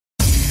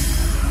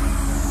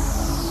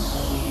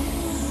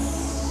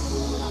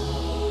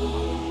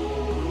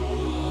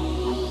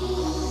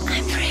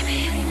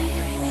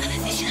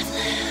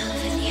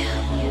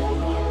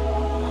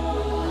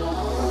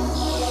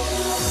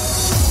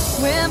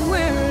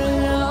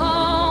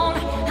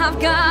I've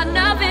got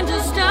nothing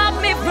to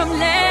stop me from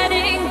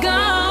letting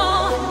go.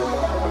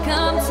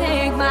 Come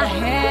take my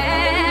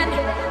hand.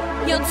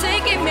 You're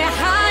taking me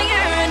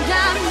higher and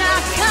I'm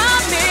not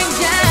coming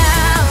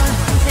down.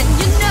 And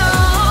you know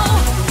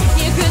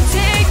you could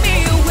take me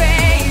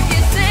away if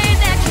you say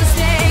that you'll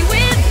stay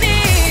with me.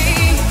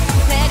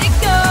 Let it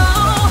go,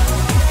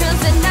 'cause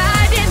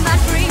tonight in my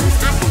dreams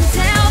I can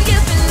tell you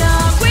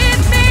belong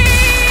with me.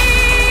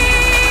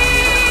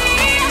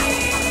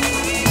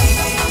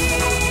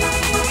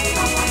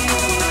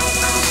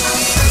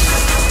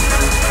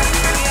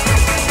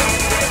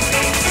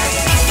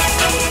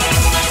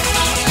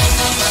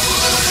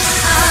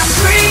 I'm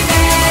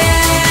dreaming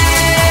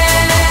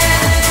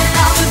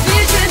of a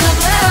vision of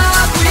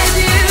love with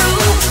you.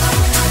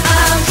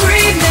 I'm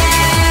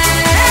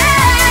dreaming,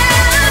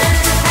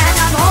 and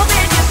I'm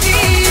hoping you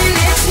feel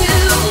it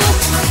too.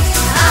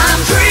 I'm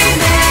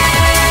dreaming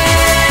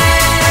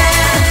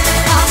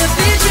of a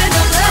vision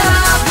of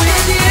love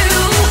with you.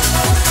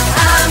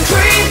 I'm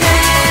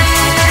dreaming,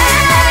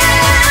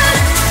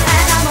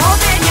 and I'm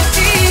hoping you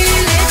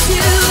feel it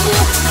too.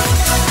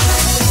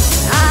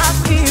 I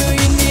feel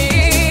you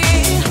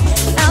near,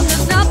 and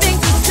there's nothing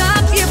to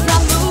stop you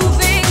from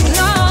moving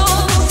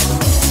close.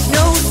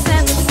 No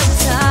sense of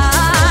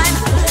time.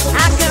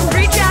 I can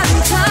reach out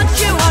and touch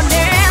you. I'll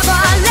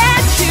never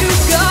let you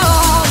go.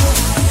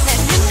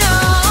 And you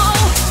know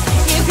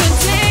you can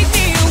take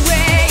me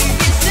away if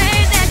you say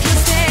that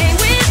you'll stay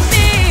with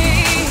me.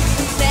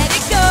 Let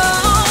it go,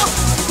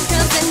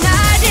 'cause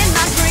tonight in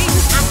my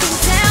dreams I can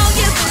tell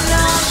you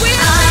belong with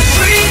me. I'm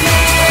dreaming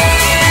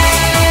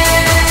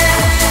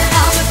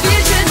of a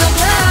vision of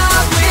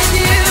love with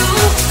you.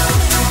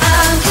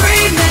 I'm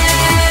dreaming,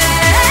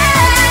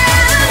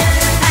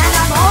 and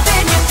I'm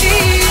hoping you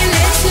feel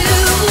it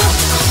too.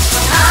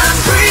 I'm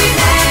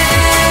dreaming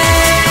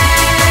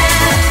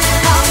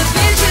of a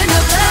vision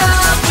of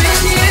love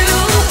with you.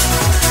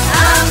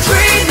 I'm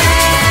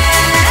dreaming,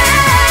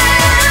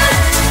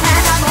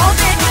 and I'm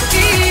hoping you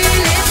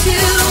feel it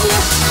too.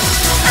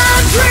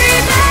 I'm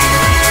dreaming,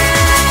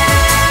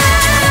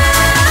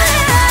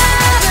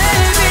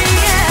 baby,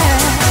 yeah.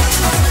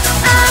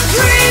 I'm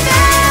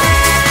dreaming.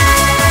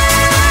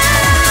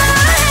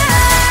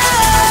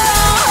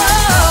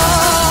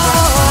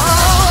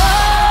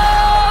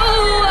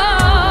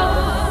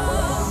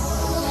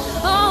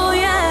 Oh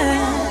yeah.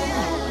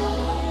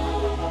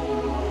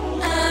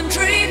 I'm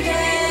dreaming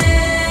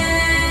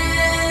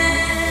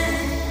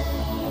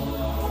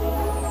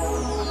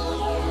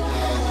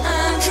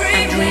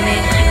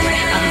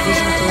of a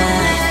vision of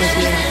love with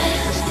you.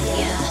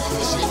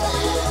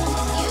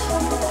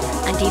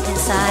 And deep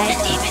inside,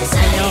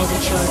 I know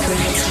that you're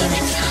dreaming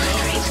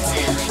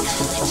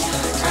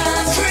too.